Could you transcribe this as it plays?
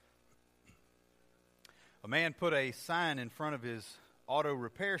A man put a sign in front of his auto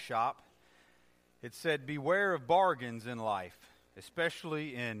repair shop. It said, "Beware of bargains in life,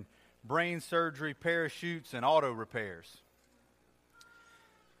 especially in brain surgery, parachutes, and auto repairs."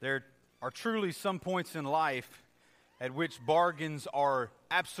 There are truly some points in life at which bargains are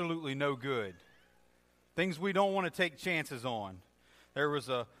absolutely no good. Things we don't want to take chances on. There was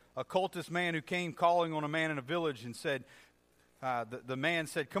a cultist man who came calling on a man in a village and said, the man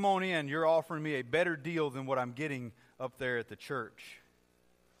said, "Come on in, you're offering me a better deal than what I'm getting up there at the church."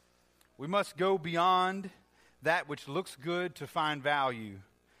 We must go beyond that which looks good to find value,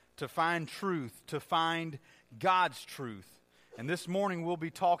 to find truth, to find God's truth. And this morning we'll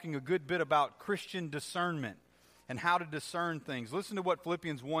be talking a good bit about Christian discernment and how to discern things. Listen to what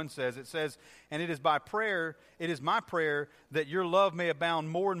Philippians 1 says. It says, "And it is my prayer that your love may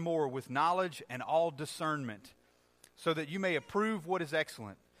abound more and more with knowledge and all discernment, so that you may approve what is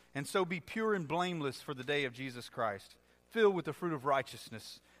excellent, and so be pure and blameless for the day of Jesus Christ, filled with the fruit of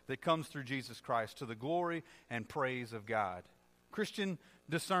righteousness that comes through Jesus Christ, to the glory and praise of God." Christian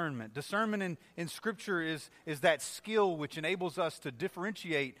discernment. Discernment in Scripture is that skill which enables us to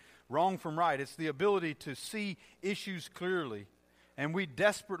differentiate wrong from right. It's the ability to see issues clearly. And we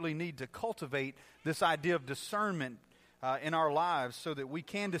desperately need to cultivate this idea of discernment in our lives so that we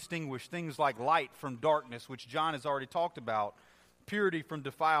can distinguish things like light from darkness, which John has already talked about, purity from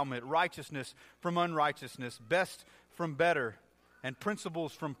defilement, righteousness from unrighteousness, best from better, and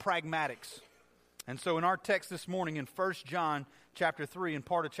principles from pragmatics. And so in our text this morning in 1 John chapter 3 and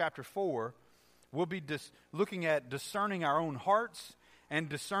part of chapter 4, we'll be looking at discerning our own hearts and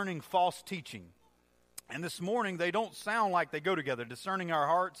discerning false teaching. And this morning, they don't sound like they go together, discerning our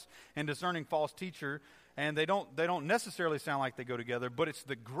hearts and discerning false teacher. And they don't necessarily sound like they go together, but it's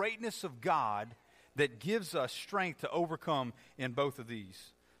the greatness of God that gives us strength to overcome in both of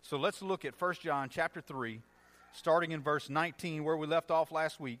these. So let's look at 1 John chapter 3, starting in verse 19, where we left off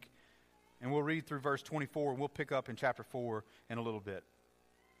last week, and we'll read through verse 24, and we'll pick up in chapter 4 in a little bit.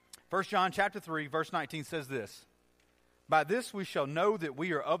 1 John chapter 3, verse 19 says this, "By this we shall know that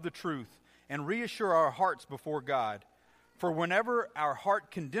we are of the truth, and reassure our hearts before God. For whenever our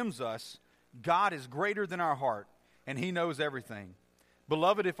heart condemns us, God is greater than our heart, and He knows everything.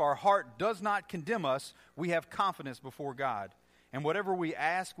 Beloved, if our heart does not condemn us, we have confidence before God. And whatever we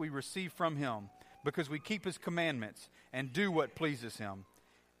ask, we receive from Him, because we keep His commandments and do what pleases Him.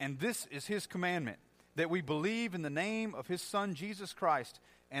 And this is His commandment, that we believe in the name of His Son, Jesus Christ,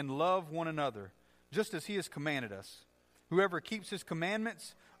 and love one another, just as He has commanded us. Whoever keeps His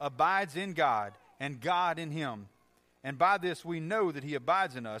commandments abides in God, and God in him. And by this we know that He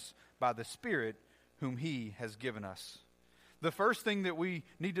abides in us, by the Spirit whom He has given us." The first thing that we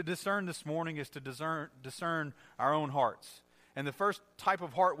need to discern this morning is to discern our own hearts. And the first type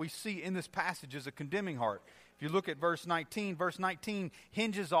of heart we see in this passage is a condemning heart. If you look at verse 19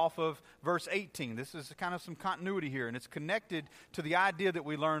 hinges off of verse 18. This is kind of some continuity here, and it's connected to the idea that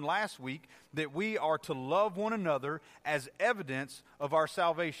we learned last week that we are to love one another as evidence of our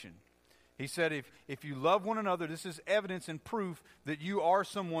salvation. He said, if you love one another, this is evidence and proof that you are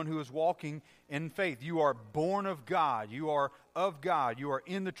someone who is walking in faith. You are born of God. You are of God. You are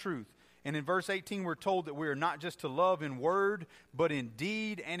in the truth. And in verse 18, we're told that we are not just to love in word, but in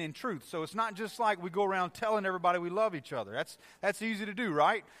deed and in truth. So it's not just like we go around telling everybody we love each other. That's easy to do,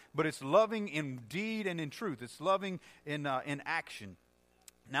 right? But it's loving in deed and in truth. It's loving in action.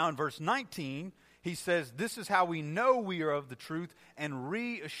 Now in verse 19, he says, "This is how we know we are of the truth and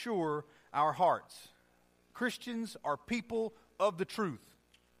reassure our hearts." Christians are people of the truth.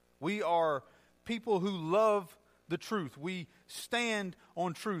 We are people who love the truth. We stand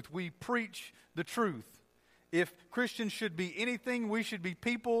on truth. We preach the truth. If Christians should be anything, we should be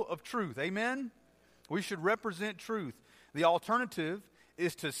people of truth. Amen? We should represent truth. The alternative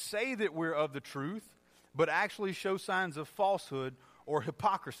is to say that we're of the truth, but actually show signs of falsehood or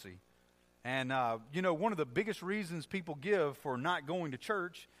hypocrisy. And, one of the biggest reasons people give for not going to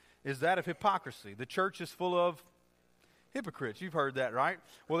church is that of hypocrisy. The church is full of hypocrites. You've heard that, right?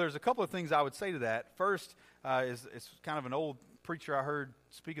 Well, there's a couple of things I would say to that. First, it's kind of an old preacher I heard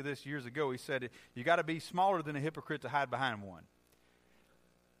speak of this years ago. He said, you got to be smaller than a hypocrite to hide behind one.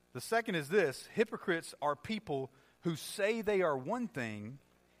 The second is this: hypocrites are people who say they are one thing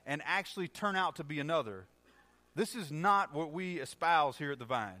and actually turn out to be another. This is not what we espouse here at the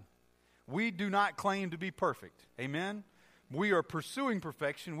Vine. We do not claim to be perfect. Amen? We are pursuing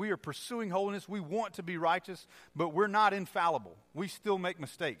perfection. We are pursuing holiness. We want to be righteous, but we're not infallible. We still make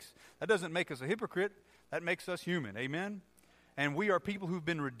mistakes. That doesn't make us a hypocrite. That makes us human. Amen? And we are people who've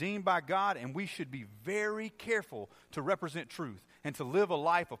been redeemed by God, and we should be very careful to represent truth and to live a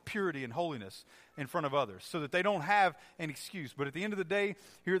life of purity and holiness in front of others so that they don't have an excuse. But at the end of the day,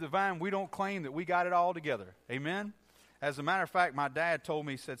 here at the Vine, we don't claim that we got it all together. Amen? As a matter of fact, my dad told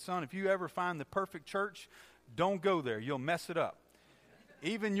me, he said, son, if you ever find the perfect church, don't go there. You'll mess it up.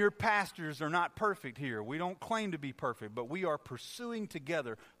 Even your pastors are not perfect here. We don't claim to be perfect, but we are pursuing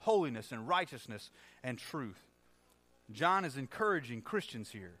together holiness and righteousness and truth. John is encouraging Christians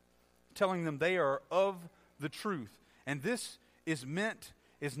here, telling them they are of the truth. And this is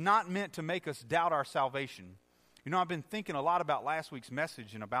not meant to make us doubt our salvation. You know, I've been thinking a lot about last week's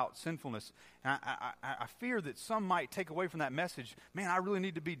message and about sinfulness. And I fear that some might take away from that message, man, I really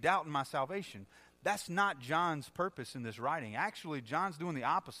need to be doubting my salvation. That's not John's purpose in this writing. Actually, John's doing the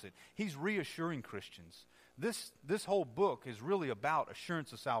opposite. He's reassuring Christians. This whole book is really about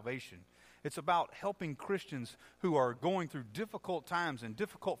assurance of salvation. It's about helping Christians who are going through difficult times and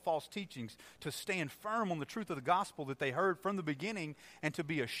difficult false teachings to stand firm on the truth of the gospel that they heard from the beginning and to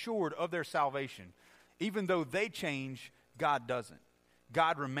be assured of their salvation. Even though they change, God doesn't.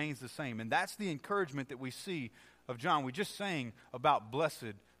 God remains the same. And that's the encouragement that we see of John. We just sang about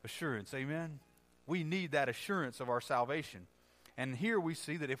blessed assurance. Amen? We need that assurance of our salvation. And here we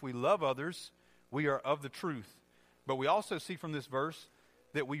see that if we love others, we are of the truth. But we also see from this verse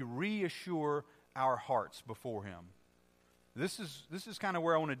that we reassure our hearts before Him. This is kind of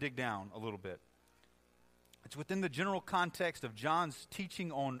where I want to dig down a little bit. It's within the general context of John's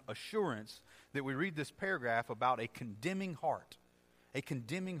teaching on assurance that we read this paragraph about a condemning heart. A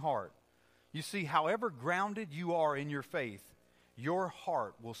condemning heart. You see, however grounded you are in your faith, your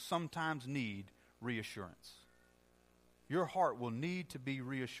heart will sometimes need reassurance. Your heart will need to be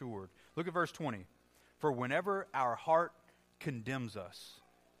reassured. Look at verse 20. For whenever our heart condemns us.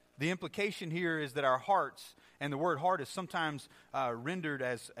 The implication here is that our hearts, and the word heart is sometimes rendered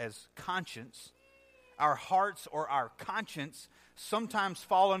as conscience. Our hearts or our conscience sometimes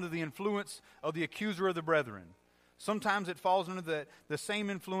fall under the influence of the accuser of the brethren. Sometimes it falls under the same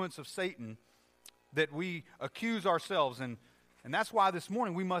influence of Satan that we accuse ourselves. And that's why this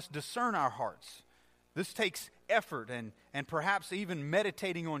morning we must discern our hearts. This takes effort and perhaps even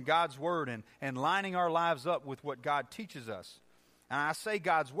meditating on God's Word and lining our lives up with what God teaches us. And I say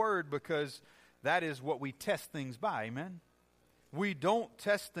God's Word because that is what we test things by, amen? We don't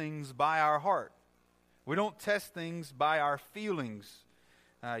test things by our heart. We don't test things by our feelings.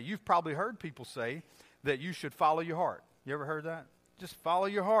 You've probably heard people say that you should follow your heart. You ever heard that? Just follow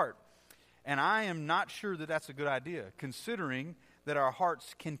your heart. And I am not sure that that's a good idea, considering that our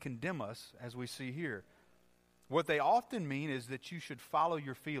hearts can condemn us, as we see here. What they often mean is that you should follow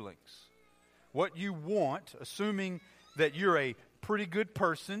your feelings. What you want, assuming that you're a pretty good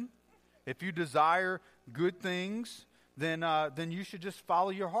person, if you desire good things, then you should just follow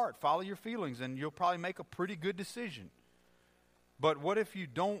your heart, follow your feelings, and you'll probably make a pretty good decision. But what if you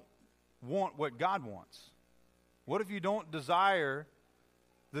don't want what God wants? What if you don't desire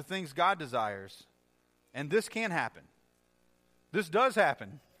the things God desires? And this can happen. This does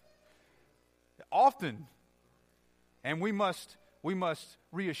happen often. And we must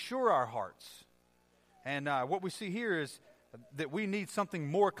reassure our hearts. And what we see here is that we need something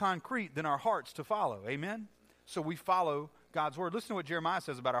more concrete than our hearts to follow. Amen? So we follow God's Word. Listen to what Jeremiah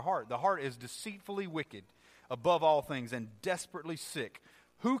says about our heart. The heart is deceitfully wicked above all things and desperately sick.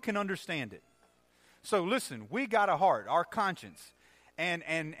 Who can understand it? So listen, we got a heart, our conscience.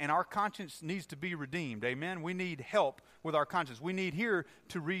 And our conscience needs to be redeemed. Amen? We need help with our conscience. We need here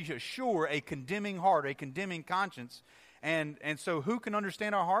to reassure a condemning heart, a condemning conscience. And so who can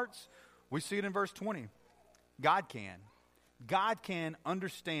understand our hearts? We see it in verse 20. God can. God can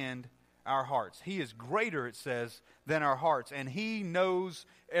understand our hearts. He is greater, it says, than our hearts. And He knows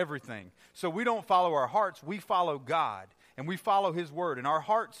everything. So we don't follow our hearts. We follow God. And we follow His Word. And our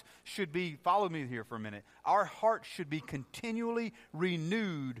hearts should be, follow me here for a minute, our hearts should be continually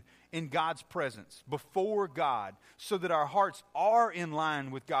renewed in God's presence, before God, so that our hearts are in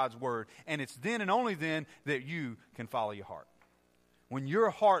line with God's Word. And it's then and only then that you can follow your heart. When your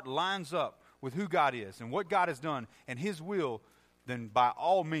heart lines up with who God is and what God has done and His will, then by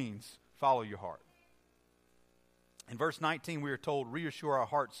all means, follow your heart. In verse 19, we are told, reassure our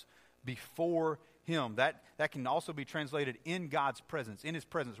hearts before Him. That can also be translated in God's presence, in His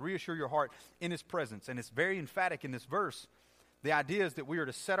presence. Reassure your heart in His presence. And it's very emphatic in this verse. The idea is that we are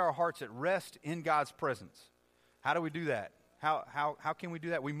to set our hearts at rest in God's presence. How do we do that? How can we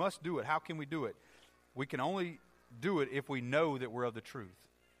do that? We must do it. How can we do it? We can only do it if we know that we're of the truth.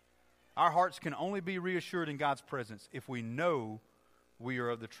 Our hearts can only be reassured in God's presence if we know we are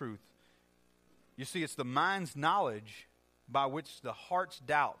of the truth. You see, it's the mind's knowledge by which the heart's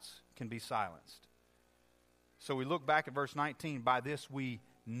doubts can be silenced. So we look back at verse 19. By this we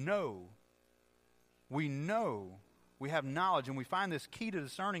know. We know. We have knowledge, and we find this key to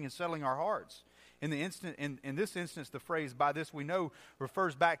discerning and settling our hearts. In this instance, the phrase "by this we know"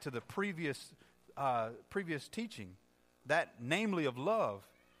 refers back to the previous teaching, that namely of love.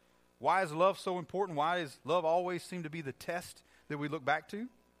 Why is love so important? Why does love always seem to be the test that we look back to?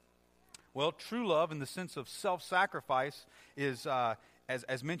 Well, true love in the sense of self-sacrifice is,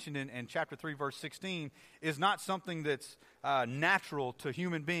 as mentioned in chapter 3, verse 16, is not something that's natural to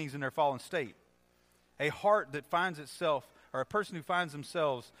human beings in their fallen state. A heart that finds itself, or a person who finds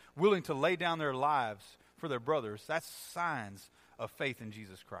themselves willing to lay down their lives for their brothers, that's signs of faith in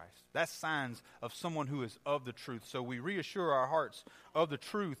Jesus Christ. That's signs of someone who is of the truth. So we reassure our hearts of the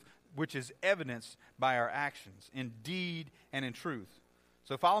truth, which is evidenced by our actions, in deed and in truth.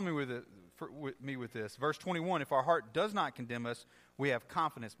 So follow me with this. Verse 21, if our heart does not condemn us, we have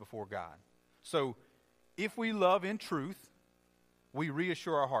confidence before God. So if we love in truth, we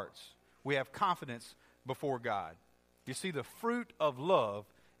reassure our hearts. We have confidence before God. You see, the fruit of love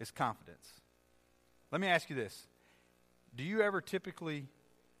is confidence. Let me ask you this. Do you typically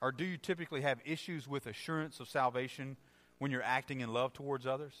have issues with assurance of salvation when you're acting in love towards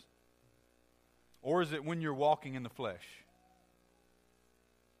others? Or is it when you're walking in the flesh?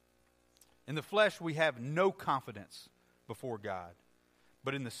 In the flesh, we have no confidence before God.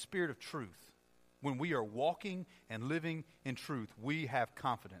 But in the spirit of truth, when we are walking and living in truth, we have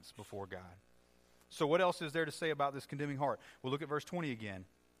confidence before God. So what else is there to say about this condemning heart? We'll look at verse 20 again.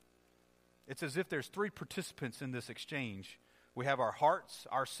 It's as if there's three participants in this exchange. We have our hearts,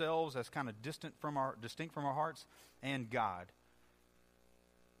 ourselves, as kind of distinct from our hearts, and God.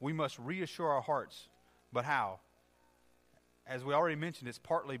 We must reassure our hearts. But how? As we already mentioned, it's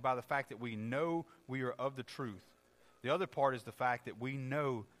partly by the fact that we know we are of the truth. The other part is the fact that we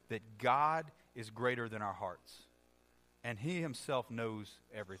know that God is greater than our hearts. And He Himself knows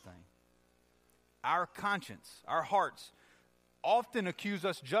everything. Our conscience, our hearts, often accuse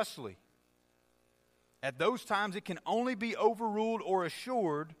us justly. At those times, it can only be overruled or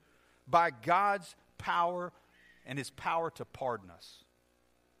assured by God's power and His power to pardon us.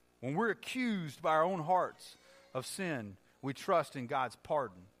 When we're accused by our own hearts of sin, we trust in God's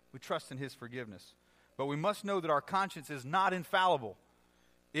pardon. We trust in His forgiveness. But we must know that our conscience is not infallible.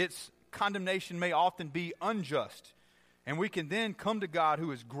 Its condemnation may often be unjust. And we can then come to God,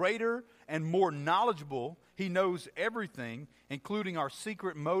 who is greater and more knowledgeable. He knows everything, including our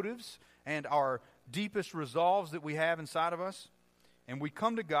secret motives and our deepest resolves that we have inside of us. And we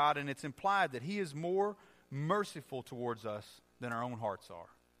come to God, and it's implied that He is more merciful towards us than our own hearts are.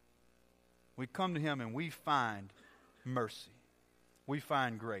 We come to Him and we find mercy. We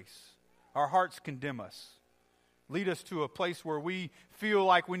find grace. Our hearts condemn us, lead us to a place where we feel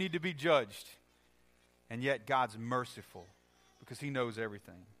like we need to be judged. And yet God's merciful because He knows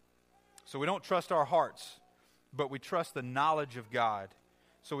everything. So we don't trust our hearts, but we trust the knowledge of God.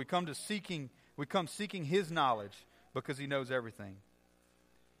 So we come seeking His knowledge because He knows everything.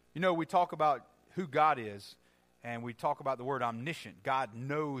 You know, we talk about who God is, and we talk about the word omniscient. God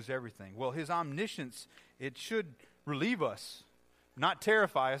knows everything. Well, His omniscience, it should relieve us, not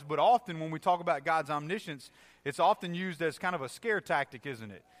terrify us, but often when we talk about God's omniscience, it's often used as kind of a scare tactic,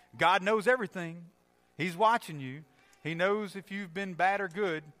 isn't it? God knows everything. He's watching you. He knows if you've been bad or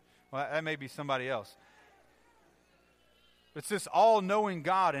good. Well, that may be somebody else. It's this all-knowing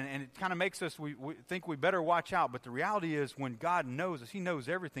God, and it kind of makes us, we think we better watch out. But the reality is, when God knows us, He knows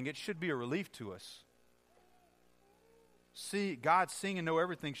everything. It should be a relief to us. God seeing and know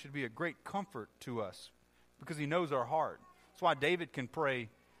everything should be a great comfort to us because He knows our heart. That's why David can pray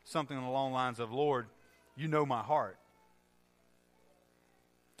something along the lines of, Lord, You know my heart.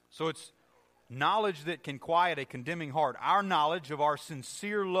 So it's knowledge that can quiet a condemning heart. Our knowledge of our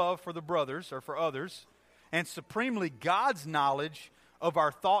sincere love for the brothers or for others, and supremely God's knowledge of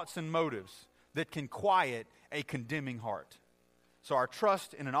our thoughts and motives that can quiet a condemning heart. So our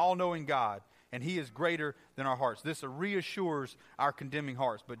trust in an all-knowing God, and He is greater than our hearts. This reassures our condemning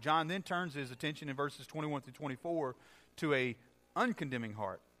hearts. But John then turns his attention in verses 21 through 24 to an uncondemning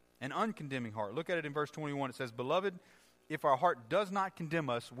heart. An uncondemning heart. Look at it in verse 21. It says, Beloved, if our heart does not condemn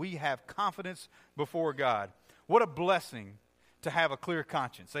us, we have confidence before God. What a blessing to have a clear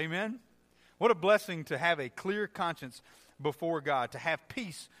conscience. Amen? What a blessing to have a clear conscience before God, to have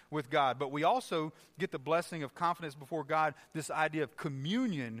peace with God. But we also get the blessing of confidence before God, this idea of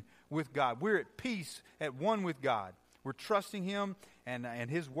communion with God. We're at peace, at one with God. We're trusting Him, and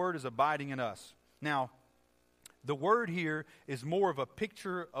His Word is abiding in us. Now, the word here is more of a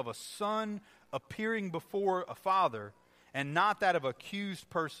picture of a son appearing before a father and not that of an accused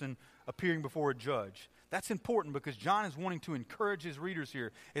person appearing before a judge. That's important because John is wanting to encourage his readers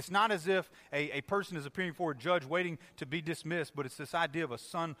here. It's not as if a person is appearing before a judge waiting to be dismissed, but it's this idea of a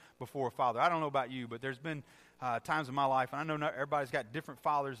son before a father. I don't know about you, but there's been times in my life, and I know not everybody's got different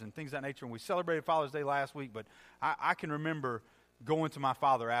fathers and things of that nature, and we celebrated Father's Day last week, but I can remember going to my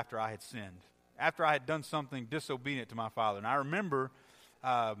father after I had sinned, after I had done something disobedient to my father. And I remember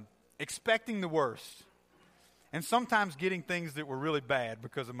expecting the worst, and sometimes getting things that were really bad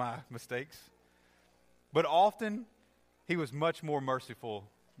because of my mistakes. But often, he was much more merciful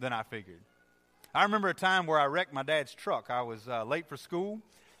than I figured. I remember a time where I wrecked my dad's truck. I was late for school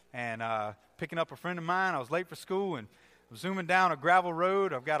and picking up a friend of mine. I was late for school and zooming down a gravel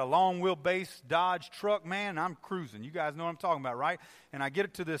road. I've got a long wheelbase Dodge truck, man, and I'm cruising. You guys know what I'm talking about, right? And I get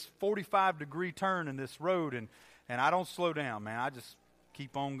it to this 45-degree turn in this road, and I don't slow down, man. I just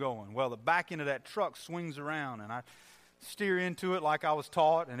keep on going. Well, the back end of that truck swings around, and I steer into it like I was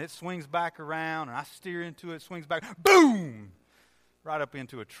taught, and it swings back around, and I steer into it, swings back, boom, right up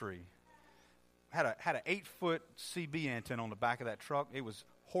into a tree. Had an 8-foot CB antenna on the back of that truck. It was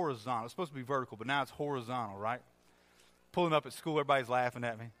horizontal. It's supposed to be vertical, but now it's horizontal, right? Pulling up at school, everybody's laughing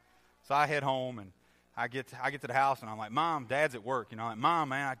at me. So I head home, and I get to the house, and I'm like, Mom, Dad's at work. I'm like, Mom,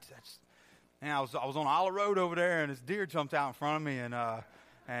 man, I was on Olive Road over there, and this deer jumped out in front of me, and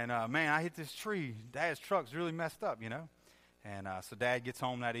man, I hit this tree. Dad's truck's really messed up, And so Dad gets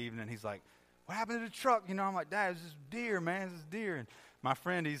home that evening, and he's like, what happened to the truck? I'm like, Dad, it's this deer, man, it's this deer. And my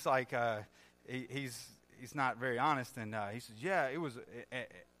friend, he's like, he's not very honest, and he says, yeah, it was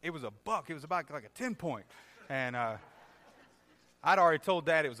a buck. It was about like a 10-point. And I'd already told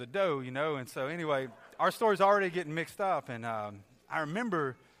Dad it was a doe, And so anyway, our story's already getting mixed up. And I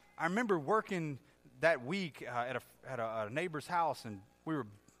remember working that week at a neighbor's house, and we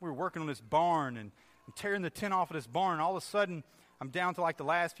were working on this barn and tearing the tin off of this barn. And all of a sudden, I'm down to like the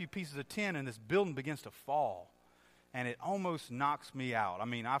last few pieces of tin, and this building begins to fall. And it almost knocks me out. I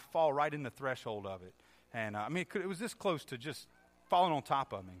mean, I fall right in the threshold of it. And it was this close to just falling on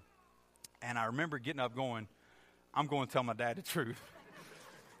top of me. And I remember getting up going, I'm going to tell my dad the truth.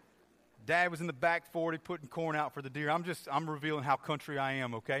 Dad was in the back 40 putting corn out for the deer. I'm revealing how country I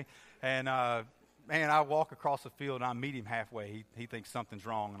am, okay? And, man, I walk across the field, and I meet him halfway. He thinks something's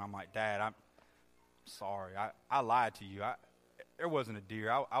wrong, and I'm like, Dad, I'm sorry. I lied to you. There wasn't a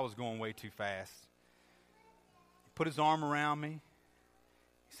deer. I was going way too fast. He put his arm around me.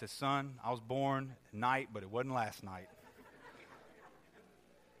 He said, son, I was born at night, but it wasn't last night.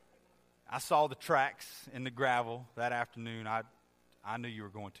 I saw the tracks in the gravel that afternoon. I knew you were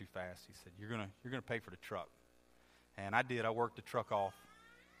going too fast. He said, you're gonna pay for the truck. And I did. I worked the truck off.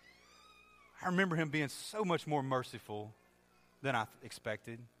 I remember him being so much more merciful than I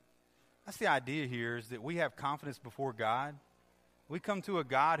expected. That's the idea here, is that we have confidence before God. We come to a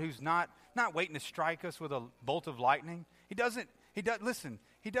God who's not waiting to strike us with a bolt of lightning. He doesn't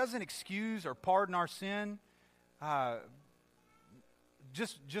excuse or pardon our sin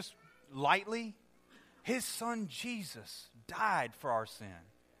just lightly. His son Jesus died for our sin.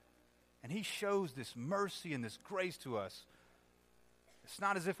 And he shows this mercy and this grace to us. It's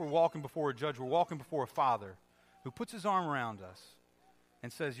not as if we're walking before a judge. We're walking before a father who puts his arm around us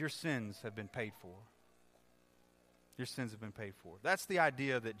and says, your sins have been paid for. Your sins have been paid for. That's the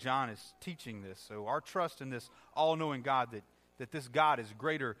idea that John is teaching this. So our trust in this all-knowing God, that this God is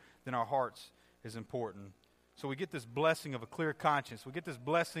greater than our hearts, is important. So we get this blessing of a clear conscience. We get this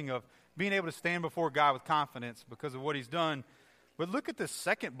blessing of being able to stand before God with confidence because of what he's done. But look at the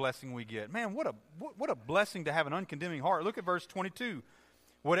second blessing we get. Man, what a blessing to have an uncondemning heart. Look at verse 22.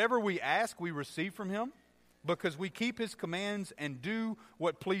 Whatever we ask, we receive from him because we keep his commands and do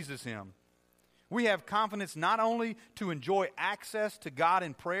what pleases him. We have confidence not only to enjoy access to God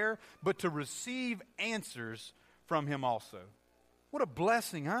in prayer, but to receive answers from him also. What a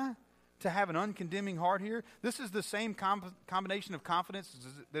blessing, huh? To have an uncondemning heart here. This is the same combination of confidence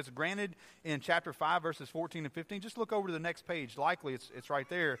that's granted in chapter 5, verses 14 and 15. Just look over to the next page. Likely it's right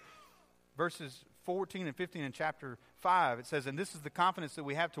there. Verses 14 and 15 in chapter 5. It says, and this is the confidence that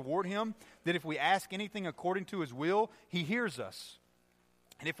we have toward him, that if we ask anything according to his will, he hears us.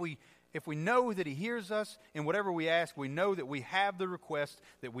 And if we know that he hears us in whatever we ask, we know that we have the request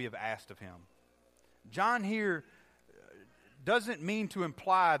that we have asked of him. John here doesn't mean to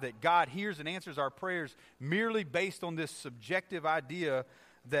imply that God hears and answers our prayers merely based on this subjective idea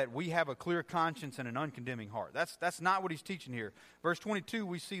that we have a clear conscience and an uncondemning heart. That's not what he's teaching here. Verse 22,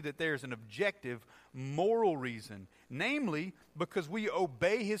 we see that there's an objective moral reason, namely because we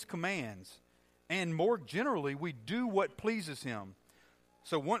obey his commands, and more generally, we do what pleases him.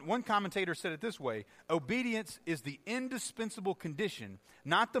 So one commentator said it this way: obedience is the indispensable condition,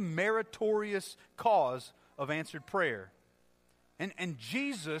 not the meritorious cause of answered prayer. And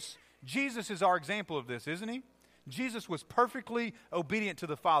Jesus is our example of this, isn't he? Jesus was perfectly obedient to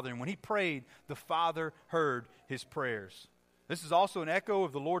the Father, and when he prayed, the Father heard his prayers. This is also an echo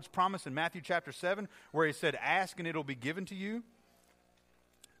of the Lord's promise in Matthew chapter 7, where he said, "Ask and it'll be given to you.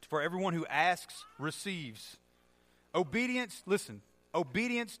 For everyone who asks receives." Obedience, listen,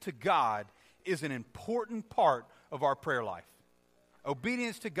 obedience to God is an important part of our prayer life.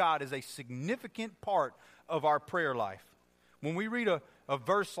 Obedience to God is a significant part of our prayer life. When we read a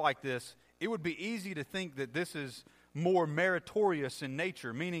verse like this, it would be easy to think that this is more meritorious in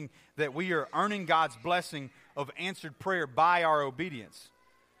nature, meaning that we are earning God's blessing of answered prayer by our obedience.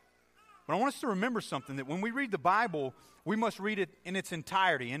 But I want us to remember something, that when we read the Bible, we must read it in its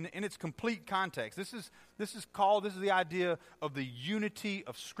entirety, in its complete context. This is the idea of the unity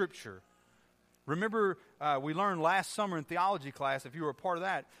of Scripture. Remember, we learned last summer in theology class, if you were a part of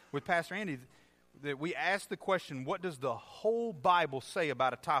that, with Pastor Andy, that we asked the question, what does the whole Bible say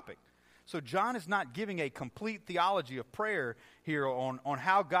about a topic? So John is not giving a complete theology of prayer here on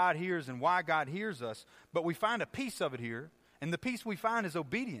how God hears and why God hears us, but we find a piece of it here, and the piece we find is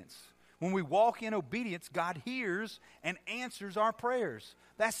obedience. When we walk in obedience, God hears and answers our prayers.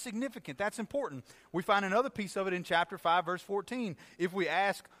 That's significant. That's important. We find another piece of it in chapter 5, verse 14. If we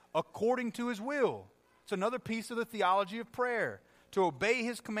ask according to his will. It's another piece of the theology of prayer. To obey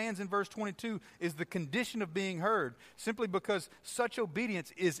his commands in verse 22 is the condition of being heard, simply because such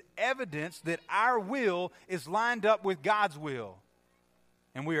obedience is evidence that our will is lined up with God's will.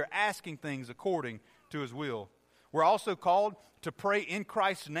 And we are asking things according to his will. We're also called to pray in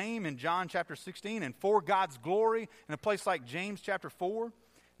Christ's name in John chapter 16 and for God's glory in a place like James chapter 4.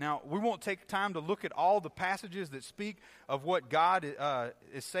 Now, we won't take time to look at all the passages that speak of what God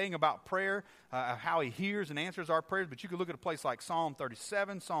is saying about prayer, how he hears and answers our prayers, but you can look at a place like Psalm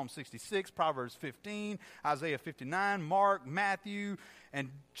 37, Psalm 66, Proverbs 15, Isaiah 59, Mark, Matthew,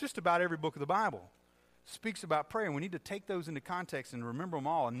 and just about every book of the Bible speaks about prayer. And we need to take those into context and remember them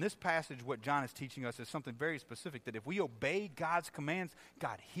all. In this passage, what John is teaching us is something very specific, that if we obey God's commands,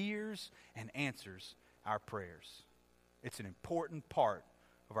 God hears and answers our prayers. It's an important part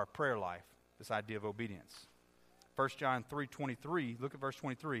of our prayer life, this idea of obedience. 1 John 3:23, look at verse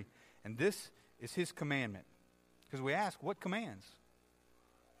 23. And this is his commandment. Because we ask, what commands?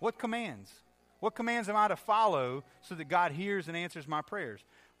 What commands? What commands am I to follow so that God hears and answers my prayers?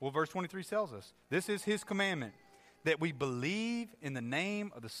 Well, verse 23 tells us, this is his commandment, that we believe in the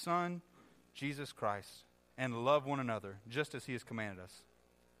name of the Son, Jesus Christ, and love one another, just as he has commanded us.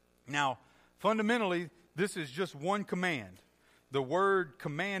 Now, fundamentally, this is just one command. The word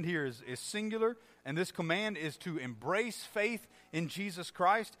command here is singular, and this command is to embrace faith in Jesus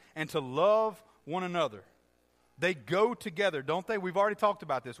Christ and to love one another. They go together, don't they? We've already talked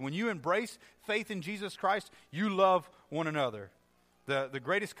about this. When you embrace faith in Jesus Christ, you love one another. The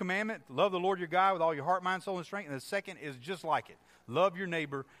greatest commandment, love the Lord your God with all your heart, mind, soul, and strength. And the second is just like it. Love your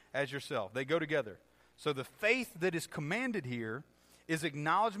neighbor as yourself. They go together. So the faith that is commanded here is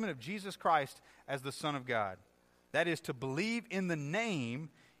acknowledgement of Jesus Christ as the Son of God. That is to believe in the name,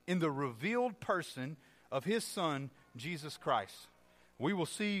 in the revealed person of his Son, Jesus Christ. We will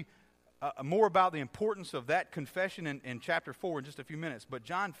see more about the importance of that confession in chapter 4 in just a few minutes. But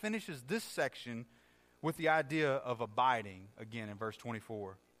John finishes this section with the idea of abiding again in verse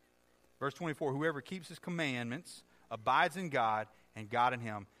 24. Verse 24, whoever keeps his commandments abides in God and God in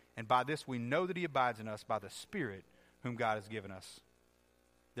him. And by this we know that he abides in us by the Spirit whom God has given us.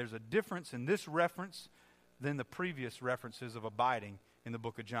 There's a difference in this reference than the previous references of abiding in the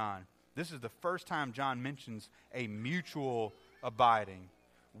book of John. This is the first time John mentions a mutual abiding.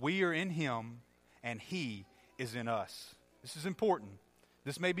 We are in him and he is in us. This is important.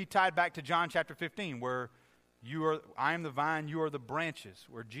 This may be tied back to John chapter 15 where I am the vine, you are the branches,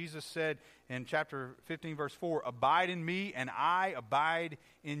 where Jesus said in chapter 15 verse 4, abide in me and I abide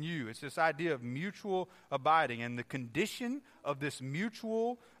in you. It's this idea of mutual abiding, and the condition of this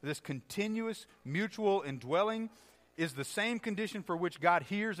continuous mutual indwelling is the same condition for which God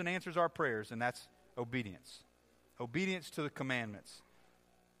hears and answers our prayers, and that's obedience. Obedience to the commandments.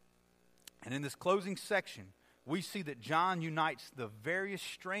 And in this closing section, we see that John unites the various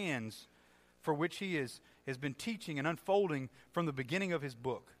strands for which he has been teaching and unfolding from the beginning of his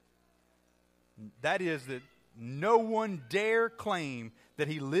book. That is that no one dare claim that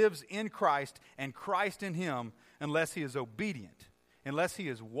he lives in Christ and Christ in him unless he is obedient, unless he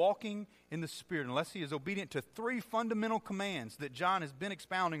is walking in the Spirit, unless he is obedient to three fundamental commands that John has been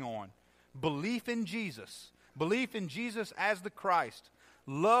expounding on. Belief in Jesus as the Christ,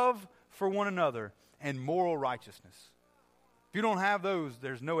 love for one another, and moral righteousness. If you don't have those,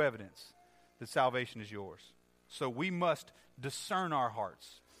 there's no evidence that salvation is yours. So we must discern our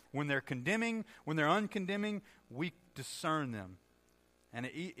hearts. When they're condemning, when they're uncondemning, we discern them. And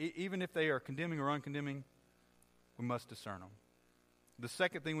even if they are condemning or uncondemning, we must discern them. The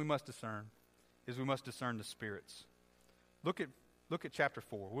second thing we must discern is we must discern the spirits. Look at chapter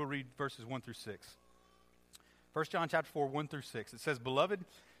 4. We'll read verses 1 through 6. 1 John chapter 4, 1 through 6. It says, "Beloved,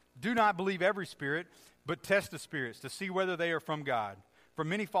 do not believe every spirit, but test the spirits to see whether they are from God. For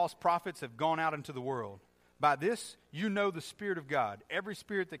many false prophets have gone out into the world. By this you know the Spirit of God. Every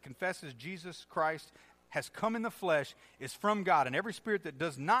spirit that confesses Jesus Christ has come in the flesh is from God, and every spirit that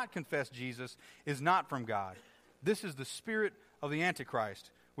does not confess Jesus is not from God. This is the spirit of the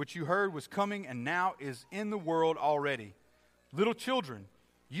Antichrist, which you heard was coming and now is in the world already. Little children,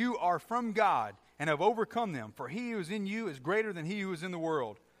 you are from God and have overcome them, for he who is in you is greater than he who is in the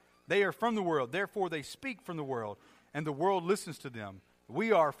world. They are from the world, therefore they speak from the world, and the world listens to them.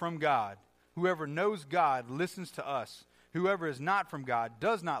 We are from God. Whoever knows God listens to us. Whoever is not from God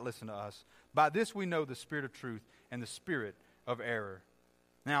does not listen to us. By this we know the spirit of truth and the spirit of error."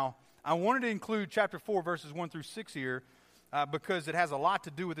 Now, I wanted to include chapter 4, verses 1 through 6 here because it has a lot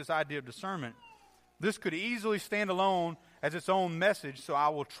to do with this idea of discernment. This could easily stand alone as its own message, so I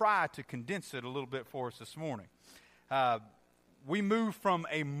will try to condense it a little bit for us this morning. We move from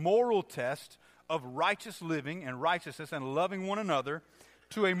a moral test of righteous living and righteousness and loving one another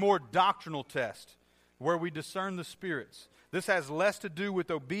to a more doctrinal test where we discern the spirits. This has less to do with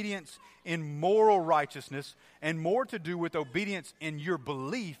obedience in moral righteousness and more to do with obedience in your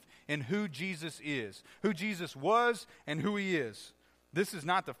belief in who Jesus is, who Jesus was and who he is. This is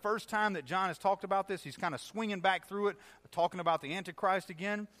not the first time that John has talked about this. He's kind of swinging back through it, talking about the Antichrist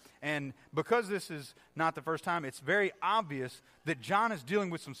again. And because this is not the first time, it's very obvious that John is dealing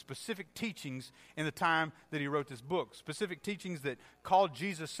with some specific teachings in the time that he wrote this book. Specific teachings that called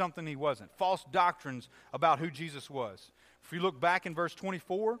Jesus something he wasn't. False doctrines about who Jesus was. If you look back in verse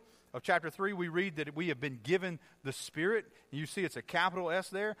 24 of chapter 3, we read that we have been given the Spirit. You see it's a capital S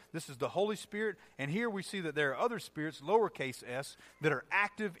there. This is the Holy Spirit. And here we see that there are other spirits, lowercase s, that are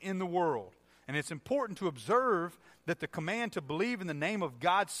active in the world. And it's important to observe that the command to believe in the name of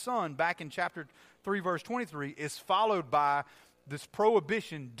God's Son back in chapter 3, verse 23, is followed by this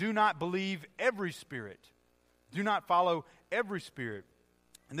prohibition, do not believe every spirit. Do not follow every spirit.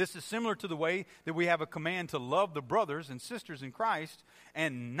 And this is similar to the way that we have a command to love the brothers and sisters in Christ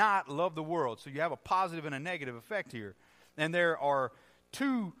and not love the world. So you have a positive and a negative effect here. And there are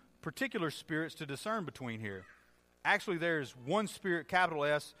two particular spirits to discern between here. Actually, there's one spirit, capital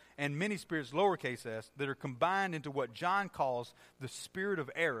S, and many spirits, lowercase s, that are combined into what John calls the spirit of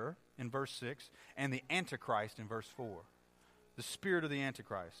error in verse 6 and the Antichrist in verse 4. The spirit of the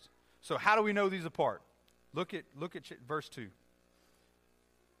Antichrist. So how do we know these apart? Look at verse 2.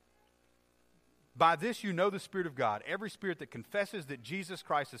 By this you know the Spirit of God. Every spirit that confesses that Jesus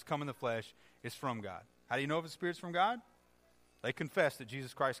Christ has come in the flesh is from God. How do you know if a spirit's from God? They confess that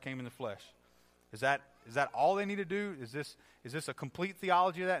Jesus Christ came in the flesh. Is that all they need to do? Is this a complete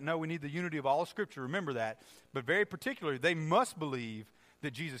theology of that? No, we need the unity of all of Scripture. Remember that. But very particularly, they must believe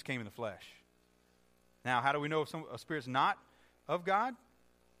that Jesus came in the flesh. Now, how do we know if a spirit's not of God?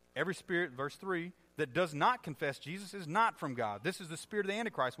 Every spirit, verse 3, that does not confess Jesus is not from God. This is the spirit of the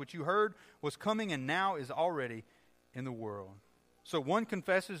Antichrist, which you heard was coming and now is already in the world. So one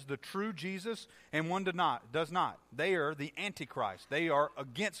confesses the true Jesus and one does not. They are the Antichrist. They are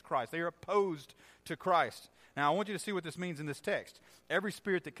against Christ. They are opposed to Christ. Now I want you to see what this means in this text. Every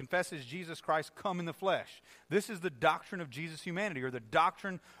spirit that confesses Jesus Christ come in the flesh. This is the doctrine of Jesus' humanity, or the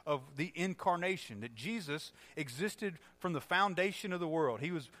doctrine of the incarnation, that Jesus existed from the foundation of the world.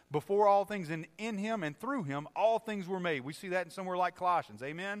 He was before all things, and in him and through him all things were made. We see that in somewhere like Colossians.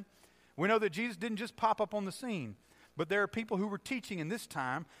 Amen? We know that Jesus didn't just pop up on the scene. But there are people who were teaching in this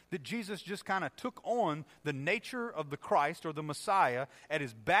time that Jesus just kind of took on the nature of the Christ or the Messiah at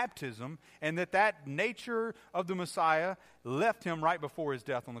his baptism, and that nature of the Messiah left him right before his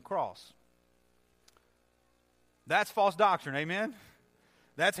death on the cross. That's false doctrine, amen?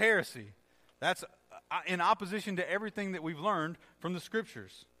 That's heresy. That's in opposition to everything that we've learned from the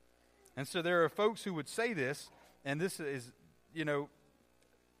Scriptures. And so there are folks who would say this, and this is,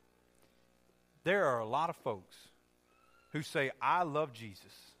 there are a lot of folks who say, I love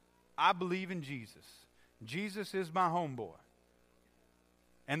Jesus. I believe in Jesus. Jesus is my homeboy.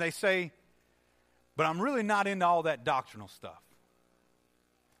 And they say, but I'm really not into all that doctrinal stuff.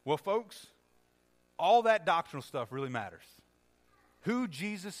 Well, folks, all that doctrinal stuff really matters. Who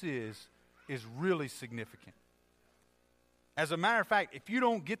Jesus is really significant. As a matter of fact, if you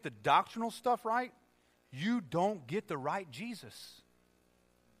don't get the doctrinal stuff right, you don't get the right Jesus.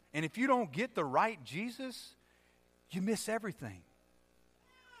 And if you don't get the right Jesus, you miss everything.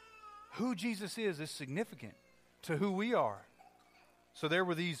 Who Jesus is significant to who we are. So there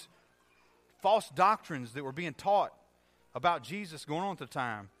were these false doctrines that were being taught about Jesus going on at the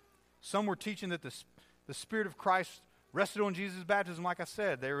time. Some were teaching that the Spirit of Christ rested on Jesus' baptism, like I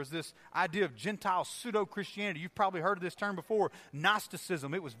said. There was this idea of Gentile pseudo-Christianity. You've probably heard of this term before,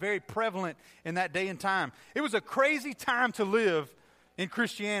 Gnosticism. It was very prevalent in that day and time. It was a crazy time to live in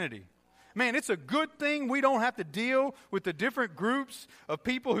Christianity. Man, it's a good thing we don't have to deal with the different groups of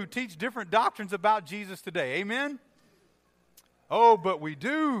people who teach different doctrines about Jesus today. Amen? Oh, but we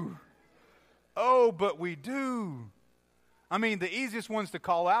do. Oh, but we do. I mean, the easiest ones to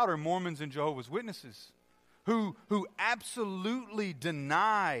call out are Mormons and Jehovah's Witnesses, who absolutely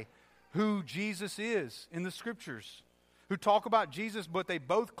deny who Jesus is in the Scriptures, who talk about Jesus, but they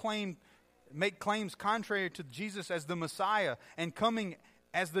both make claims contrary to Jesus as the Messiah and coming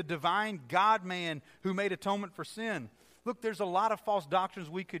as the divine God-man who made atonement for sin. Look, there's a lot of false doctrines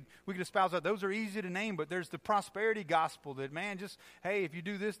we could espouse out. Those are easy to name, but there's the prosperity gospel that, man, just, hey, if you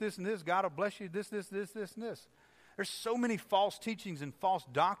do this, this, and this, God will bless you, this, and this. There's so many false teachings and false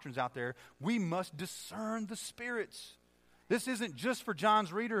doctrines out there. We must discern the spirits. This isn't just for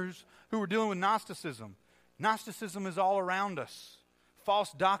John's readers who are dealing with Gnosticism. Gnosticism is all around us.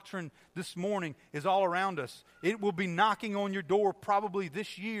 False doctrine this morning is all around us. It will be knocking on your door probably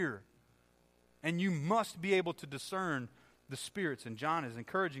this year. And you must be able to discern the spirits. And John is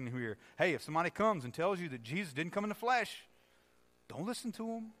encouraging you here. Hey, if somebody comes and tells you that Jesus didn't come in the flesh, don't listen to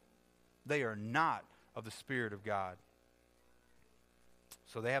them. They are not of the Spirit of God.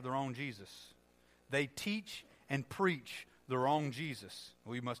 So they have their own Jesus. They teach and preach the wrong Jesus.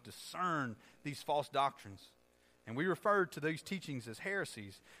 We must discern these false doctrines. And we referred to these teachings as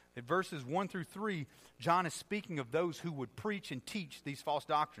heresies. In verses 1 through 3, John is speaking of those who would preach and teach these false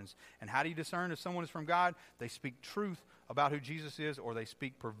doctrines. And how do you discern if someone is from God? They speak truth about who Jesus is, or they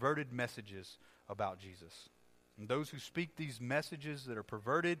speak perverted messages about Jesus. And those who speak these messages that are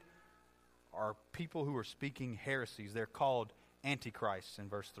perverted are people who are speaking heresies. They're called antichrists in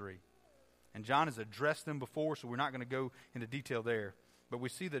verse 3. And John has addressed them before, so we're not going to go into detail there. But we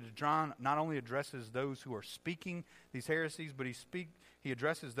see that John not only addresses those who are speaking these heresies, but he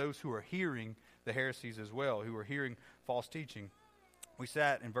addresses those who are hearing the heresies as well, who are hearing false teaching. We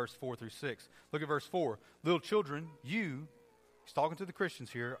sat in verse 4 through 6. Look at verse 4. Little children, you, he's talking to the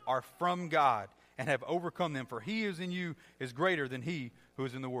Christians here, are from God and have overcome them, for he who is in you is greater than he who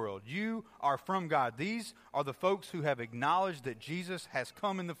is in the world. You are from God. These are the folks who have acknowledged that Jesus has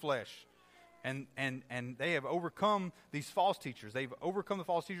come in the flesh. And they have overcome these false teachers. They've overcome the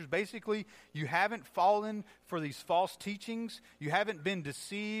false teachers. Basically, you haven't fallen for these false teachings. You haven't been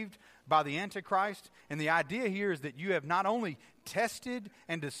deceived by the Antichrist. And the idea here is that you have not only tested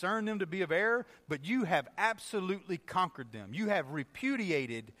and discerned them to be of error, but you have absolutely conquered them. You have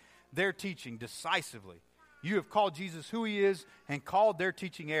repudiated their teaching decisively. You have called Jesus who he is and called their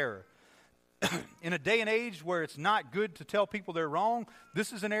teaching error. In a day and age where it's not good to tell people they're wrong,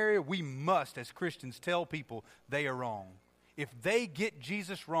 this is an area we must, as Christians, tell people they are wrong. If they get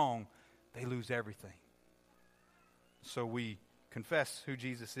Jesus wrong, they lose everything. So we confess who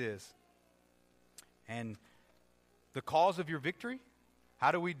Jesus is. And the cause of your victory,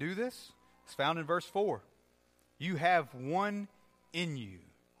 how do we do this? It's found in verse 4. You have one in you.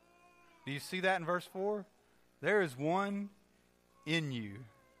 Do you see that in verse 4? There is one in you.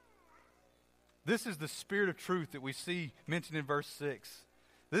 This is the Spirit of truth that we see mentioned in verse 6.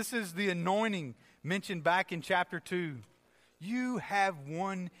 This is the anointing mentioned back in chapter 2. You have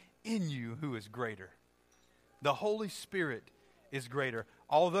one in you who is greater. The Holy Spirit is greater.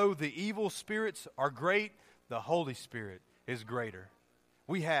 Although the evil spirits are great, the Holy Spirit is greater.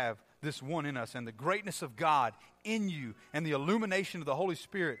 We have this one in us, and the greatness of God in you and the illumination of the Holy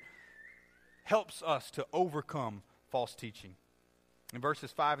Spirit helps us to overcome false teaching. In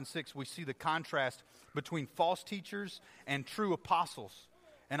verses 5 and 6, we see the contrast between false teachers and true apostles,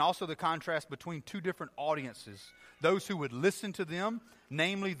 and also the contrast between two different audiences. Those who would listen to them,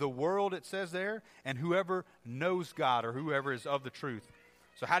 namely the world, it says there, and whoever knows God or whoever is of the truth.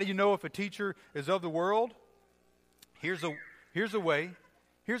 So how do you know if a teacher is of the world? Here's a way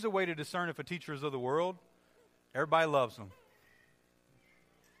to discern if a teacher is of the world. Everybody loves them.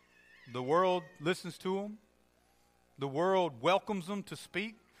 The world listens to them. The world welcomes them to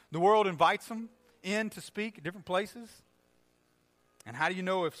speak. The world invites them in to speak at different places. And how do you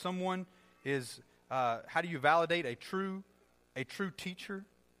know if someone is, how do you validate a true teacher,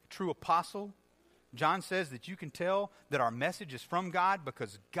 a true apostle? John says that you can tell that our message is from God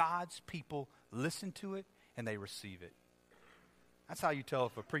because God's people listen to it and they receive it. That's how you tell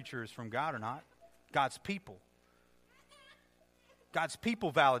if a preacher is from God or not. God's people. God's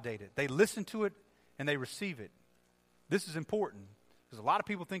people validate it. They listen to it and they receive it. This is important because a lot of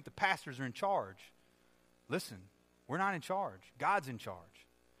people think the pastors are in charge. Listen, we're not in charge. God's in charge.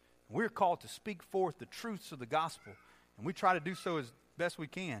 We're called to speak forth the truths of the gospel, and we try to do so as best we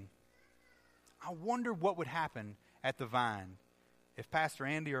can. I wonder what would happen at the Vine if Pastor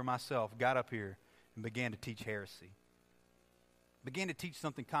Andy or myself got up here and began to teach heresy. Began to teach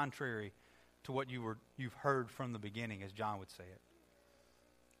something contrary to what you've heard from the beginning, as John would say it.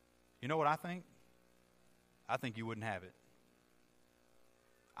 You know what I think? I think you wouldn't have it.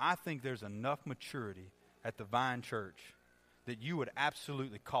 I think there's enough maturity at the Vine Church that you would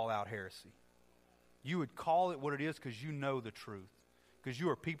absolutely call out heresy. You would call it what it is because you know the truth, because you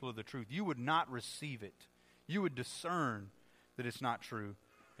are people of the truth. You would not receive it. You would discern that it's not true,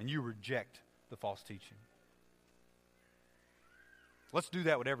 and you reject the false teaching. Let's do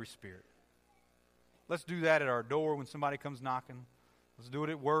that with every spirit. Let's do that at our door when somebody comes knocking. Let's do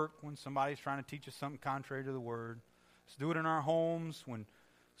it at work when somebody's trying to teach us something contrary to the Word. Let's do it in our homes when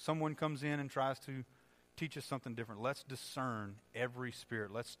someone comes in and tries to teach us something different. Let's discern every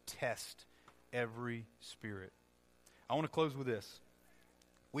spirit. Let's test every spirit. I want to close with this.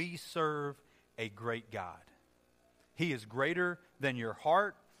 We serve a great God. He is greater than your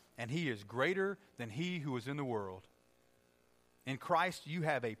heart, and He is greater than he who is in the world. In Christ, you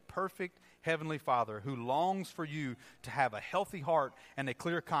have a perfect Heavenly Father who longs for you to have a healthy heart and a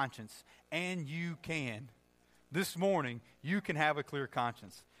clear conscience, and you can. This morning, you can have a clear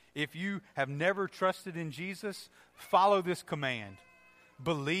conscience. If you have never trusted in Jesus, follow this command.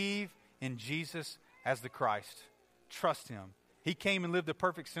 Believe in Jesus as the Christ. Trust Him. He came and lived a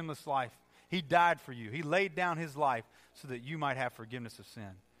perfect sinless life. He died for you. He laid down His life so that you might have forgiveness of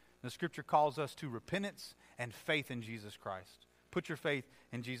sin. The Scripture calls us to repentance and faith in Jesus Christ. Put your faith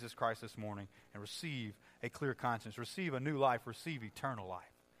in Jesus Christ this morning and receive a clear conscience. Receive a new life. Receive eternal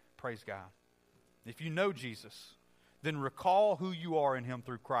life. Praise God. If you know Jesus, then recall who you are in Him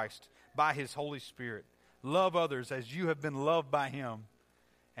through Christ by His Holy Spirit. Love others as you have been loved by Him,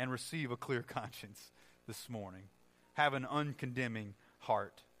 and receive a clear conscience this morning. Have an uncondemning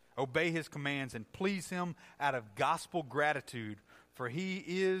heart. Obey His commands and please Him out of gospel gratitude for who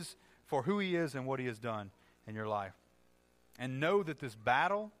He is and what He has done in your life. And know that this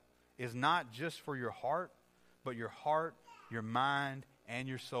battle is not just for your heart, but your heart, your mind, and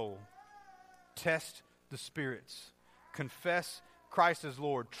your soul. Test the spirits. Confess Christ as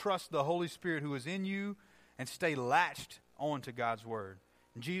Lord. Trust the Holy Spirit who is in you, and stay latched on to God's Word.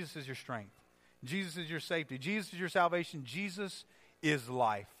 And Jesus is your strength. Jesus is your safety. Jesus is your salvation. Jesus is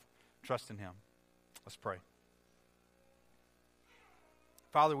life. Trust in Him. Let's pray.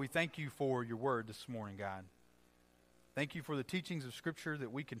 Father, we thank You for Your Word this morning, God. Thank You for the teachings of Scripture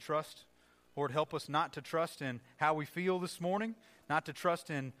that we can trust. Lord, help us not to trust in how we feel this morning, not to trust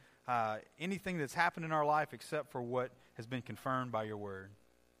in anything that's happened in our life except for what has been confirmed by Your Word.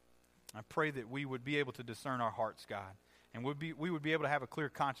 I pray that we would be able to discern our hearts, God, and we would be able to have a clear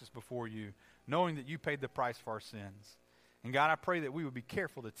conscience before You, knowing that You paid the price for our sins. And God, I pray that we would be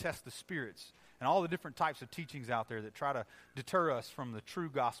careful to test the spirits and all the different types of teachings out there that try to deter us from the true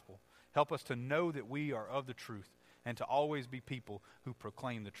gospel. Help us to know that we are of the truth and to always be people who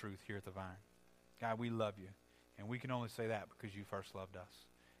proclaim the truth here at the Vine. God, we love You, and we can only say that because You first loved us.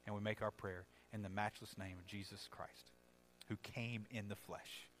 And we make our prayer in the matchless name of Jesus Christ, who came in the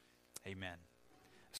flesh. Amen.